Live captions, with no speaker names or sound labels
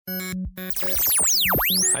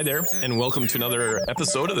Hi there, and welcome to another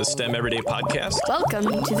episode of the STEM Everyday Podcast.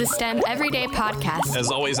 Welcome to the STEM Everyday Podcast. As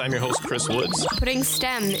always, I'm your host, Chris Woods. Putting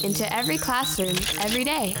STEM into every classroom, every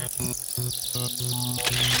day.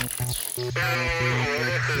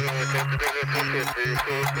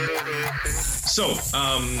 So,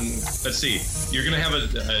 let's see. You're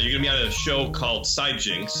gonna be on a show called Side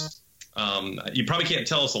Jinx. You probably can't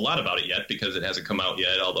tell us a lot about it yet because it hasn't come out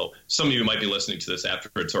yet, although some of you might be listening to this after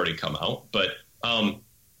it's already come out. But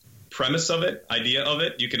premise of it, idea of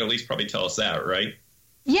it, you can at least probably tell us that, right?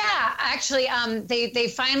 Yeah, actually, they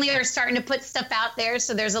finally are starting to put stuff out there,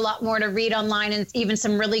 so there's a lot more to read online and even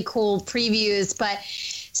some really cool previews. But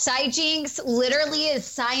Side Jinx literally is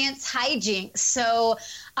science hijinks. So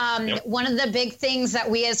one of the big things that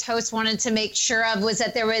we as hosts wanted to make sure of was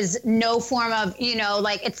that there was no form of,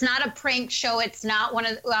 it's not a prank show. It's not one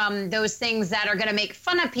of those things that are going to make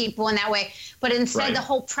fun of people in that way. But instead, the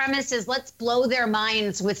whole premise is let's blow their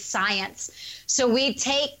minds with science. So we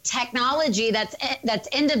take technology that's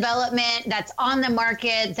in development, that's on the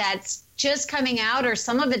market, that's just coming out, or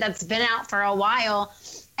some of it that's been out for a while,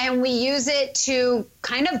 and we use it to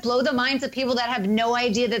kind of blow the minds of people that have no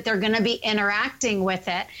idea that they're going to be interacting with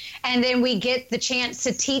it. And then we get the chance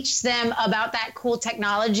to teach them about that cool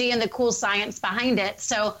technology and the cool science behind it.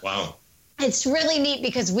 So It's really neat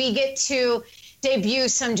because we get to debut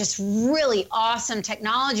some just really awesome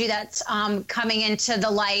technology that's coming into the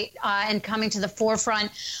light and coming to the forefront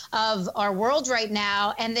of our world right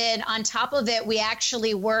now. And then on top of it, we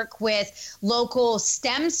actually work with local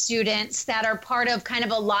STEM students that are part of kind of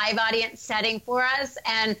a live audience setting for us.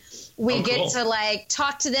 And we get to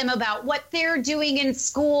talk to them about what they're doing in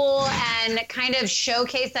school and kind of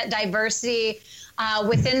showcase that diversity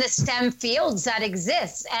within the STEM fields that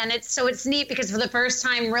exist. And it's neat because for the first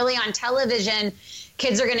time really on television,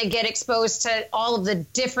 kids are going to get exposed to all of the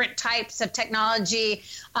different types of technology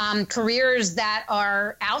careers that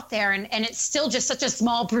are out there. And it's still just such a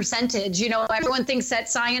small percentage. Everyone thinks that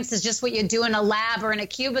science is just what you do in a lab or in a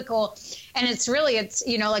cubicle. And it's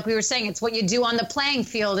like we were saying, it's what you do on the playing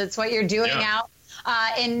field. It's what you're doing out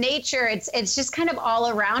in nature. It's just kind of all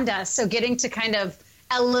around us. So getting to kind of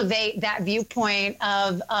elevate that viewpoint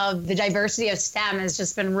of the diversity of STEM has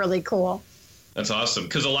just been really cool. That's awesome.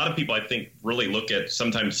 Because a lot of people, I think, really look at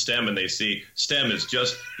sometimes STEM and they see STEM as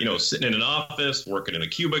just, sitting in an office, working in a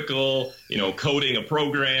cubicle, coding a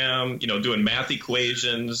program, doing math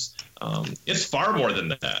equations. It's far more than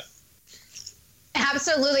that.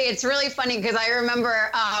 Absolutely. It's really funny because I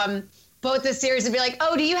remember both the series would be like,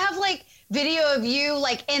 oh, do you have video of you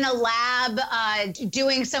in a lab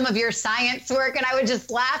doing some of your science work? And I would just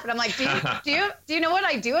laugh and I'm like, do you know what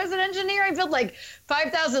I do as an engineer? I build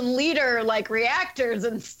 5,000 liter reactors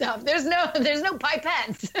and stuff. There's no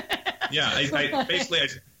pipettes.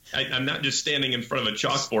 I'm not just standing in front of a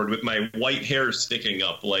chalkboard with my white hair sticking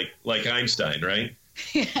up like Einstein, right?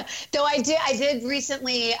 Yeah. Though I did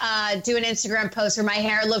recently do an Instagram post where my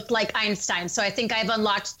hair looked like Einstein. So I think I've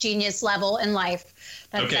unlocked genius level in life.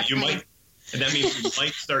 That's you might. And that means you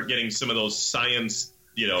might start getting some of those science,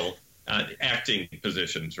 acting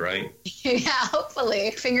positions, right? Yeah,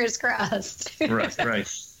 hopefully. Fingers crossed. Right.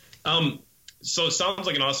 So it sounds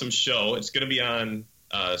like an awesome show. It's going to be on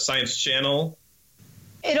Science Channel.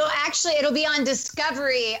 It'll be on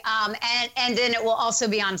Discovery, and then it will also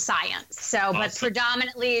be on Science. So, awesome. But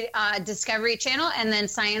predominantly Discovery Channel and then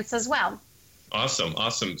Science as well.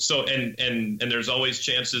 Awesome. So, and there's always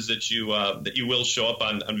chances that you will show up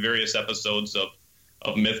on various episodes of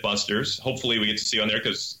Mythbusters. Hopefully we get to see you on there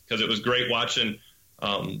because it was great watching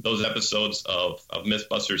those episodes of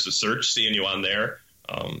Mythbusters: The Search, seeing you on there.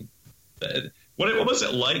 What was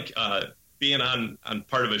it like being on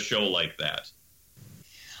part of a show like that?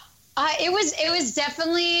 It was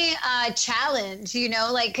definitely a challenge,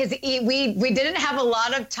 because we didn't have a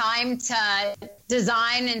lot of time to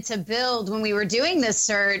design and to build when we were doing this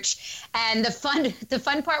search. And the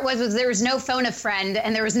fun part was there was no phone a friend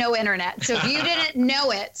and there was no internet. So if you didn't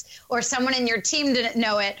know it or someone in your team didn't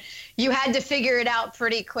know it, you had to figure it out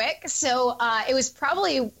pretty quick. So it was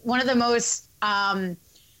probably one of the most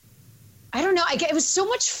I don't know. It was so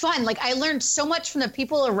much fun. I learned so much from the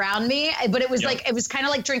people around me, but it was it was kind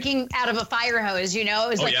of like drinking out of a fire hose, It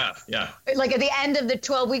was yeah. At the end of the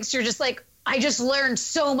 12 weeks, you're just I just learned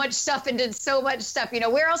so much stuff and did so much stuff.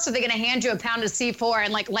 Where else are they going to hand you a pound of C4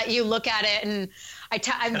 and let you look at it? And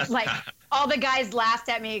I'm all the guys laughed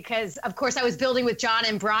at me because, of course, I was building with John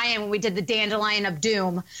and Brian when we did the Dandelion of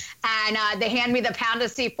Doom. And they hand me the pound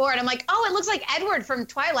of C4. And I'm like, oh, it looks like Edward from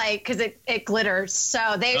Twilight because it glitters.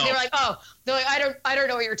 So they were like, they're like, I don't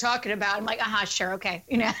know what you're talking about. I'm like, sure, okay.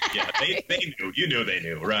 Yeah, they knew. You knew they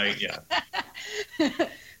knew, right? Yeah.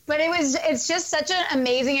 But it's just such an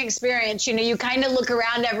amazing experience. You kind of look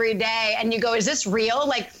around every day and you go, is this real?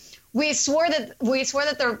 Like, we swore that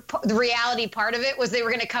the reality part of it was they were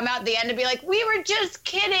going to come out at the end and be like, we were just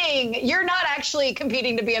kidding. You're not actually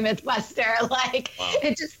competing to be a Mythbuster. Like, wow.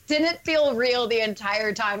 It just didn't feel real the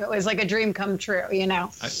entire time. It was like a dream come true,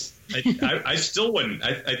 I still wouldn't.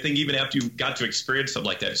 I think even after you got to experience something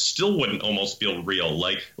like that, it still wouldn't almost feel real.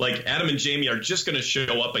 Like Adam and Jamie are just going to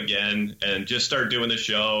show up again and just start doing the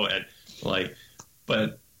show. And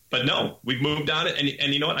but no, we've moved on. And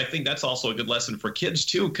you know what? I think that's also a good lesson for kids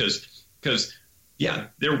too, because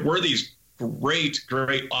there were these great,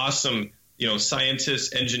 awesome,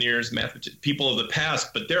 scientists, engineers, people of the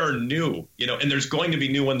past, but there are new, and there's going to be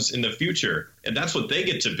new ones in the future, and that's what they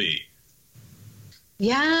get to be.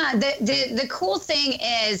 Yeah, the cool thing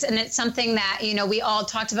is, and it's something that, we all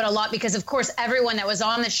talked about a lot because, of course, everyone that was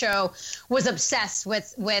on the show was obsessed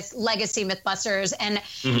with Legacy Mythbusters. And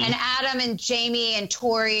Adam and Jamie and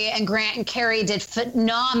Tori and Grant and Carrie did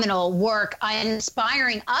phenomenal work on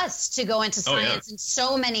inspiring us to go into science and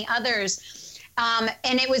so many others.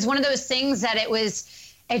 And it was one of those things that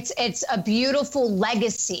it's a beautiful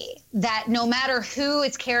legacy that no matter who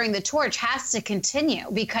is carrying the torch has to continue,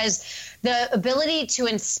 because the ability to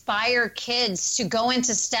inspire kids to go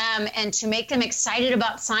into STEM and to make them excited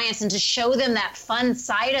about science and to show them that fun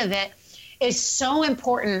side of it is so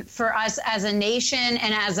important for us as a nation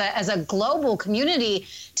and as a global community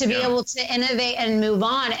to be able to innovate and move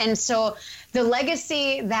on. And so the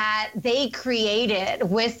legacy that they created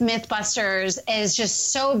with Mythbusters is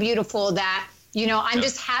just so beautiful that I'm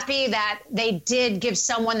just happy that they did give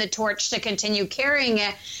someone the torch to continue carrying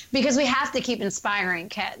it, because we have to keep inspiring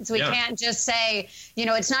kids. We can't just say,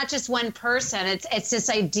 it's not just one person. It's this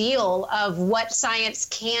ideal of what science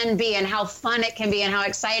can be and how fun it can be and how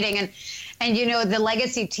exciting. And the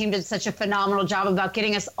Legacy team did such a phenomenal job about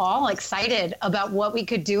getting us all excited about what we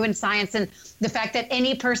could do in science and the fact that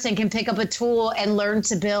any person can pick up a tool and learn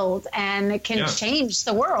to build, and it can change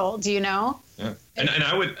the world, Yeah. And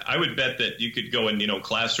I would bet that you could go in,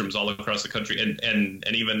 classrooms all across the country and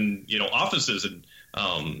even, offices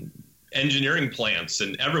and engineering plants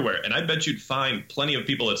and everywhere. And I bet you'd find plenty of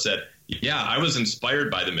people that said, yeah, I was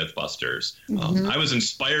inspired by the Mythbusters. I was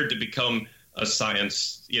inspired to become a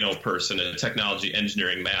science, person, a technology,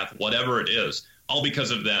 engineering, math, whatever it is, all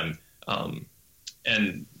because of them.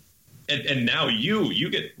 And now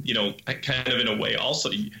you get, kind of in a way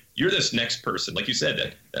also, you're this next person, like you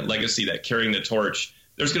said, that legacy, that carrying the torch.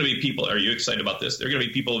 There's going to be people, are you excited about this? There are going to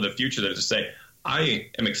be people in the future that just say, I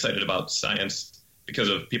am excited about science because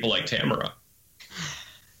of people like Tamara.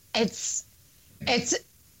 It's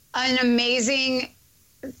an amazing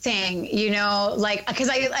thing, because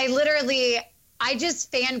I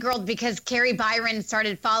just fangirled because Carrie Byron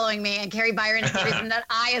started following me, and Carrie Byron is the reason that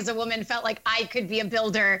I, as a woman, felt like I could be a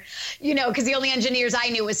builder, because the only engineers I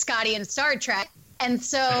knew was Scotty and Star Trek. And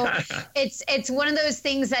so it's one of those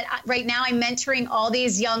things that right now I'm mentoring all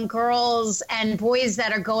these young girls and boys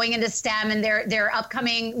that are going into STEM, and they're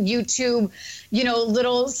upcoming YouTube,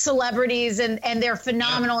 little celebrities, and they're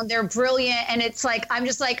phenomenal and they're brilliant. And it's like,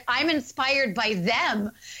 I'm inspired by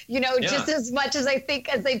them, just as much as I think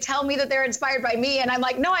as they tell me that they're inspired by me. And I'm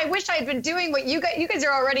like, no, I wish I'd been doing what you guys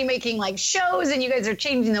are already making, like shows, and you guys are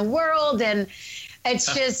changing the world. And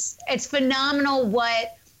it's phenomenal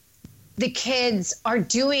what the kids are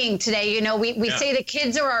doing today. We say the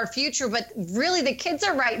kids are our future, but really the kids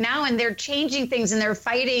are right now, and they're changing things and they're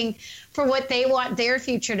fighting for what they want their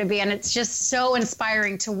future to be. And it's just so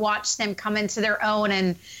inspiring to watch them come into their own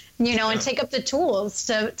and, and take up the tools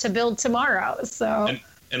to build tomorrow. So,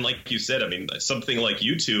 and like you said, I mean, something like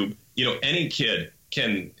YouTube, any kid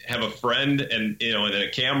can have a friend and, and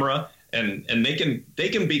a camera, and they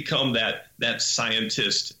can become that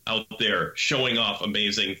scientist out there showing off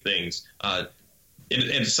amazing things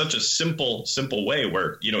in such a simple way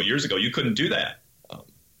where, years ago you couldn't do that.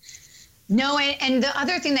 No, and the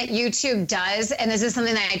other thing that YouTube does, and this is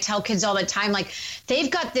something that I tell kids all the time, like they've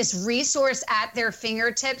got this resource at their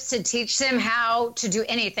fingertips to teach them how to do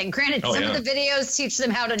anything. Granted, some of the videos teach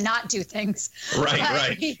them how to not do things.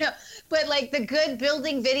 Right. But like the good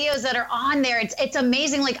building videos that are on there, it's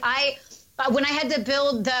amazing. Like when I had to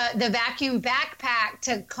build the vacuum backpack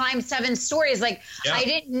to climb 7 stories, like I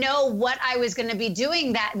didn't know what I was going to be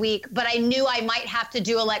doing that week, but I knew I might have to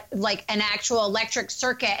do like an actual electric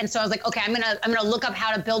circuit. And so I was like, okay, I'm gonna look up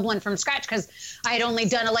how to build one from scratch, because I had only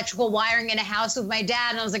done electrical wiring in a house with my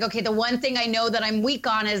dad. And I was like, okay, the one thing I know that I'm weak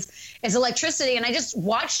on is electricity. And I just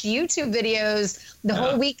watched YouTube videos the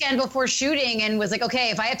whole weekend before shooting and was like, okay,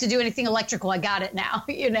 if I have to do anything electrical, I got it now.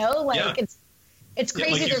 It's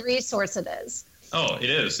crazy the resource it is. Oh, it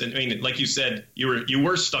is. And I mean, like you said, you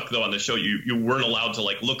were stuck though on the show. You weren't allowed to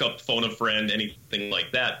like look up, phone a friend, anything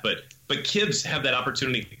like that. But kids have that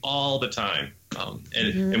opportunity all the time,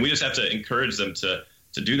 and we just have to encourage them to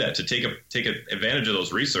do that, to take advantage of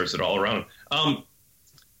those resources all around.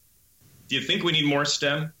 Do you think we need more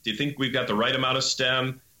STEM? Do you think we've got the right amount of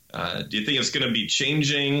STEM? Do you think it's going to be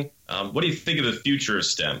changing? What do you think of the future of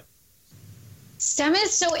STEM? STEM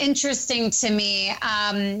is so interesting to me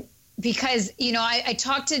because, I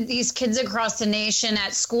talk to these kids across the nation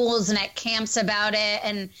at schools and at camps about it.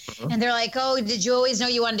 And they're like, oh, did you always know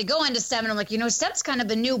you wanted to go into STEM? And I'm like, STEM's kind of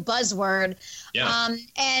a new buzzword. Yeah.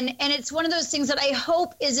 And it's one of those things that I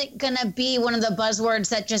hope isn't going to be one of the buzzwords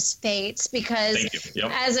that just fades, because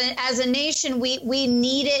as a nation, we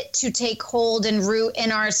need it to take hold and root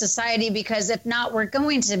in our society, because if not, we're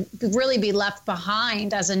going to really be left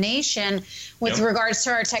behind as a nation with regards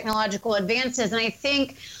to our technological advances. And I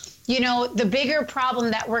think, the bigger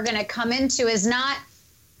problem that we're going to come into is not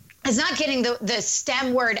getting the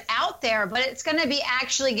STEM word out there, but it's going to be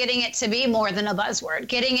actually getting it to be more than a buzzword,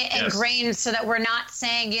 getting it ingrained so that we're not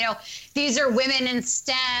saying, these are women in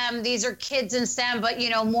STEM, these are kids in STEM, but,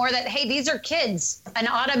 more that, hey, these are kids. And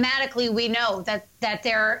automatically we know that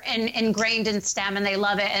they're ingrained in STEM and they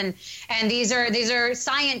love it. And these are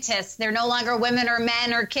scientists. They're no longer women or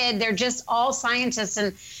men or kid. They're just all scientists,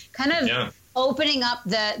 and kind of opening up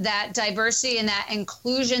that diversity and that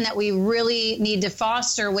inclusion that we really need to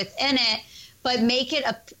foster within it, but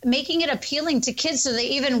making it appealing to kids so they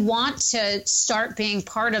even want to start being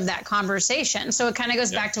part of that conversation. So it kind of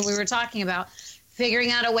goes back to what we were talking about,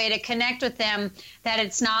 figuring out a way to connect with them, that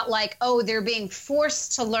it's not like, oh, they're being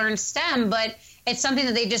forced to learn STEM, but it's something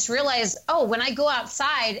that they just realize, oh, when I go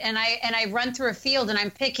outside and I run through a field and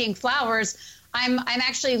I'm picking flowers, I'm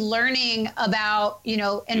actually learning about,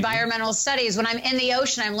 environmental studies. When I'm in the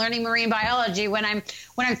ocean, I'm learning marine biology. When I'm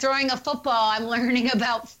throwing a football, I'm learning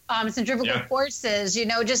about centrifugal forces,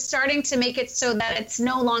 just starting to make it so that it's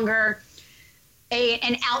no longer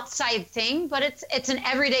an outside thing, but it's an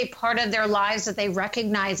everyday part of their lives that they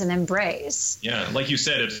recognize and embrace. Yeah, like you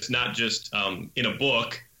said, it's not just in a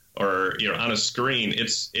book or on a screen.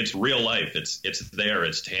 It's real life. It's there.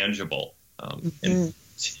 It's tangible. And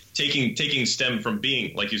taking STEM from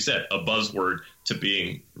being, like you said, a buzzword to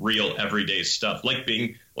being real everyday stuff. Like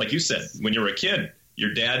you said, when you were a kid,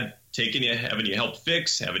 your dad taking you, having you help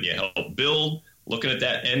fix, having you help build, looking at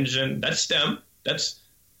that engine. That's STEM. That's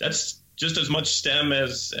just as much STEM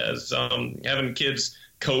as having kids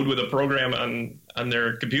code with a program on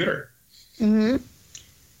their computer. Mm-hmm.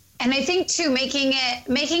 And I think too, making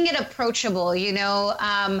it approachable,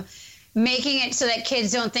 making it so that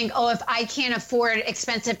kids don't think, oh, if I can't afford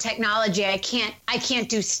expensive technology, I can't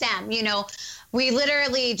do STEM. We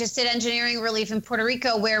literally just did engineering relief in Puerto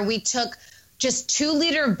Rico, where we took just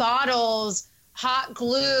 2-liter bottles, hot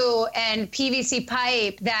glue, and PVC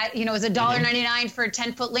pipe that, was $1.99 for a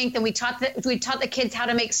 10-foot length. And we taught the kids how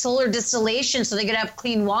to make solar distillation so they could have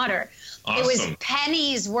clean water. Awesome. It was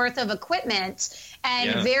pennies worth of equipment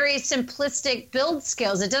and very simplistic build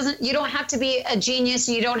skills. You don't have to be a genius.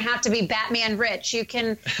 You don't have to be Batman rich. You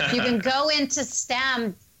can go into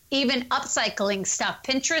STEM, even upcycling stuff.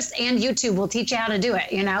 Pinterest and YouTube will teach you how to do it.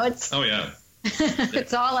 It's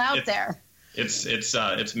it's all out there.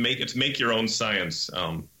 It's make your own science.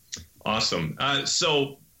 Awesome.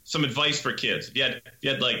 So some advice for kids. If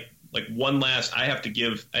you had like one last, I have to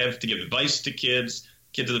give advice to kids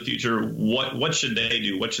of the future. What should they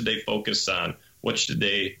do? What should they focus on? What should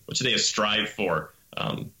they strive for?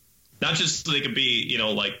 Not just so they could be,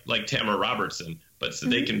 like Tamara Robertson, but so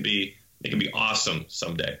they can be awesome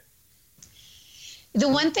someday. The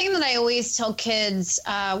one thing that I always tell kids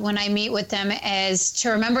when I meet with them is to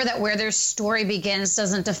remember that where their story begins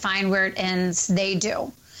doesn't define where it ends. They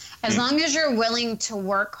do. As long as you're willing to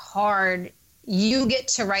work hard, you get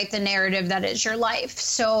to write the narrative that is your life.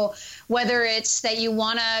 So whether it's that you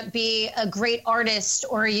want to be a great artist,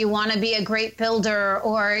 or you want to be a great builder,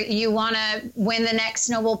 or you want to win the next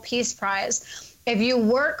Nobel Peace Prize, if you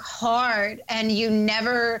work hard and you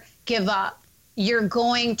never give up, you're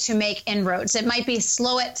going to make inroads. It might be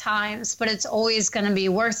slow at times, but it's always going to be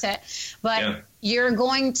worth it. But you're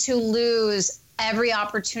going to lose every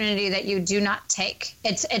opportunity that you do not take.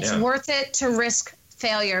 It's worth it to risk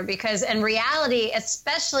failure, because in reality,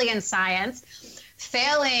 especially in science,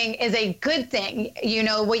 failing is a good thing. You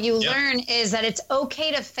know, what you learn is that it's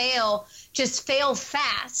okay to fail, just fail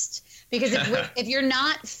fast. Because if you're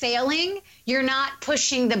not failing, you're not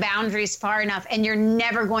pushing the boundaries far enough, and you're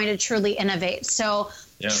never going to truly innovate. So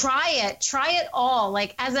try it all.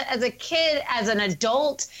 Like as a kid, as an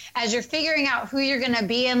adult, as you're figuring out who you're going to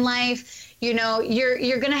be in life, you know,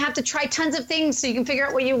 you're going to have to try tons of things so you can figure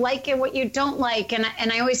out what you like and what you don't like. And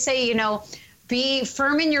I always say, you know, be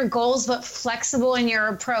firm in your goals, but flexible in your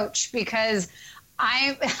approach, because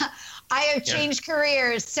I have changed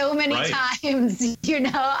careers so many times, you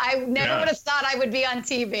know. I never would have thought I would be on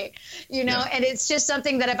TV, you know, and it's just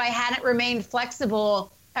something that if I hadn't remained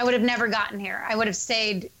flexible, I would have never gotten here. I would have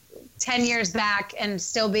stayed 10 years back and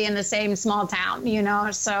still be in the same small town, you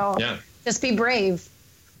know. So just be brave.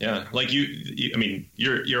 Yeah, like you I mean,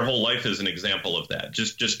 your whole life is an example of that.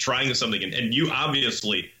 Just trying something, and you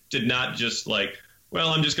obviously did not just like, well,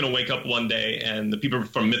 I'm just going to wake up one day and the people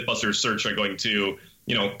from Mythbusters Search are going to,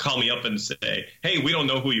 you know, call me up and say, hey, we don't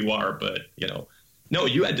know who you are, but, you know, no,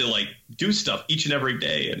 you had to like do stuff each and every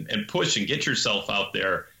day and push and get yourself out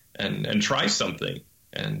there and try something.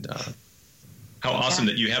 And how awesome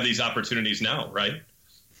that you have these opportunities now, right?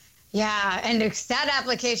 Yeah, and that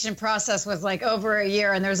application process was like over a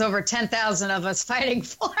year, and there's over 10,000 of us fighting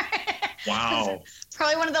for it. Wow.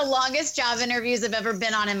 Probably one of the longest job interviews I've ever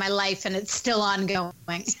been on in my life, and it's still ongoing.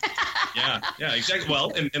 Yeah, exactly.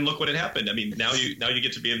 Well, and look what had happened. I mean, now you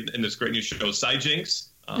get to be in this great new show, SciJinx,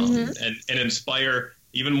 and inspire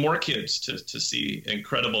even more kids to see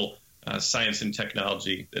incredible science and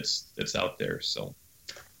technology that's out there. So,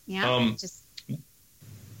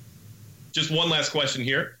 just one last question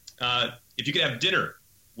here. If you could have dinner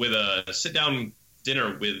with a sit-down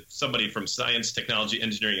dinner with somebody from science, technology,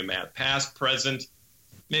 engineering, and math, past, present,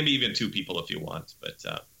 maybe even two people if you want, but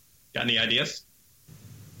got any ideas?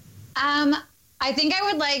 I think I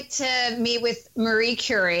would like to meet with Marie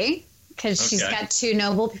Curie, because she's got 2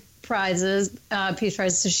 Nobel prizes, peace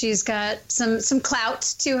prizes, so she's got some clout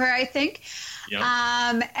to her, I think.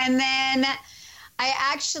 And then I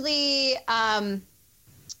actually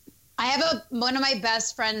I have one of my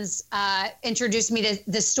best friends introduced me to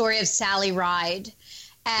the story of Sally Ride.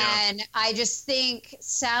 And I just think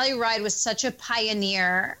Sally Ride was such a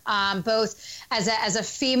pioneer, both as a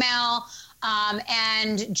female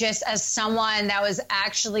and just as someone that was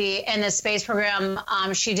actually in the space program.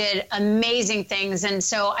 She did amazing things. And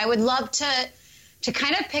so I would love to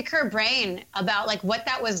kind of pick her brain about like what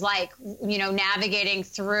that was like, you know, navigating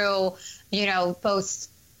through, you know, both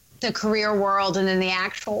the career world and then the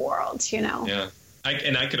actual world, you know. Yeah.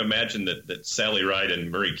 I could imagine that Sally Ride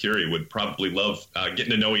and Marie Curie would probably love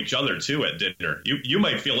getting to know each other too at dinner. You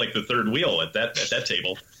might feel like the third wheel at that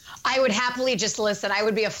table. I would happily just listen. I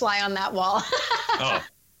would be a fly on that wall. Oh,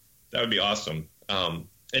 that would be awesome.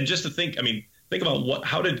 And just to think about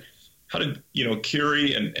how did you know,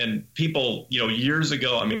 Curie and people, you know, years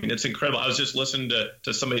ago. I mean, it's incredible. I was just listening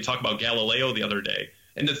to somebody talk about Galileo the other day,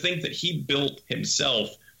 and to think that he built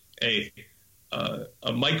himself not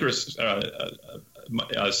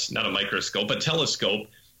a microscope, but telescope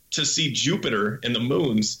to see Jupiter and the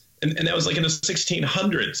moons. And that was like in the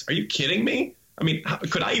 1600s. Are you kidding me? I mean,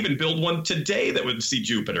 could I even build one today that would see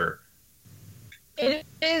Jupiter?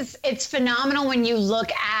 It's phenomenal when you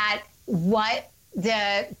look at what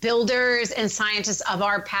the builders and scientists of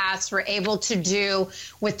our past were able to do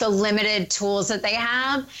with the limited tools that they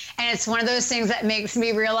have. And it's one of those things that makes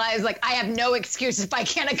me realize, like, I have no excuse if I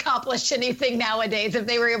can't accomplish anything nowadays, if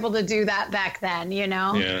they were able to do that back then, you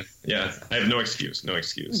know? Yeah. I have no excuse.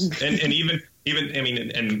 and even, I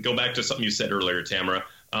mean, and go back to something you said earlier, Tamara.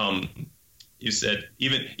 You said,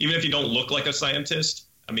 even if you don't look like a scientist,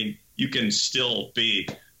 I mean, you can still be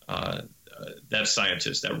that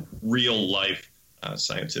scientist, that real life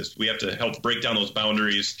scientist. We have to help break down those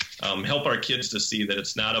boundaries, help our kids to see that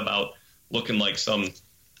it's not about looking like some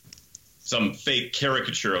fake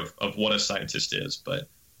caricature of what a scientist is, but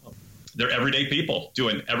they're everyday people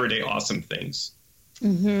doing everyday awesome things.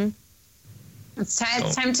 Mm-hmm. It's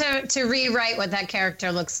time to rewrite what that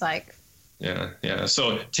character looks like. Yeah.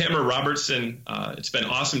 So Tamara Robertson, it's been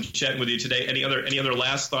awesome chatting with you today. Any other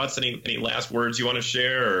last thoughts? Any last words you want to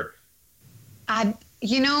share? Or?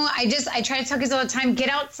 I try to tell kids all the time, get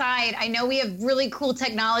outside. I know we have really cool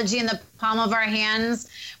technology in the palm of our hands,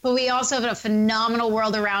 but we also have a phenomenal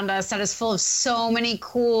world around us that is full of so many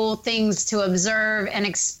cool things to observe and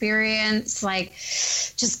experience. Like,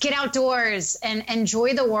 just get outdoors and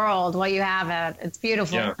enjoy the world while you have it. It's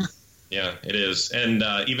beautiful. Yeah, it is. And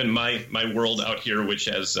even my world out here, which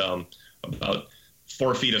has about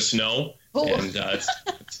 4 feet of snow, and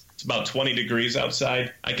it's about 20 degrees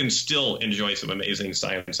outside, I can still enjoy some amazing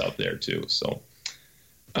science out there too. So,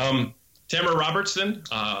 Tamara Robertson,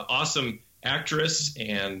 awesome actress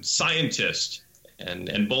and scientist,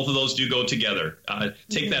 and both of those do go together.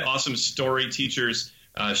 Take that awesome story, teachers.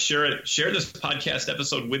 Share this podcast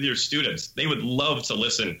episode with your students. They would love to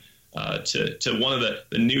listen to one of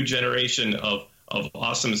the new generation of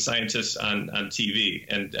awesome scientists on TV.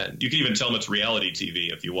 And you can even tell them it's reality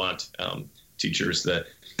TV if you want, teachers. That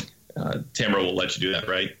Tamara will let you do that,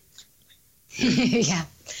 right? Yeah.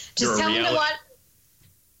 Just tell them to watch,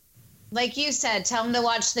 like you said, tell them to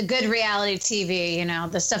watch the good reality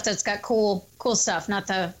TV, the stuff that's got cool stuff, not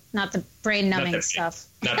the brain numbing stuff.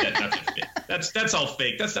 Not that. That's all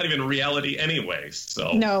fake. That's not even reality anyway.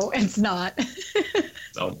 So no, it's not.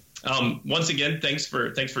 So once again, thanks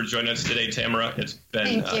for joining us today, Tamara. It's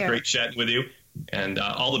been great chatting with you, and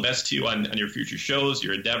all the best to you on your future shows,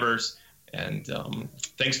 your endeavors, and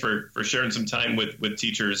thanks for sharing some time with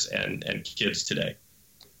teachers and kids today.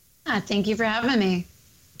 Thank you for having me.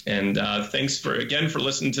 And thanks for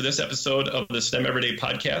listening to this episode of the STEM Everyday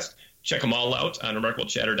Podcast. Check them all out on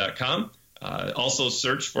remarkablechatter.com. Also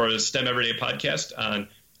search for the STEM Everyday Podcast on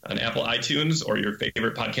Apple iTunes or your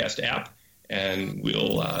favorite podcast app. And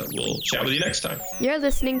we'll chat with you next time. You're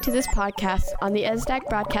listening to this podcast on the ESDAC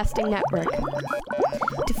Broadcasting Network.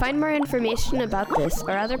 To find more information about this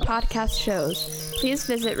or other podcast shows, please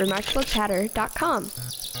visit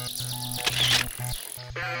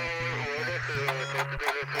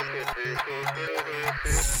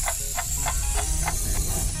remarkablechatter.com.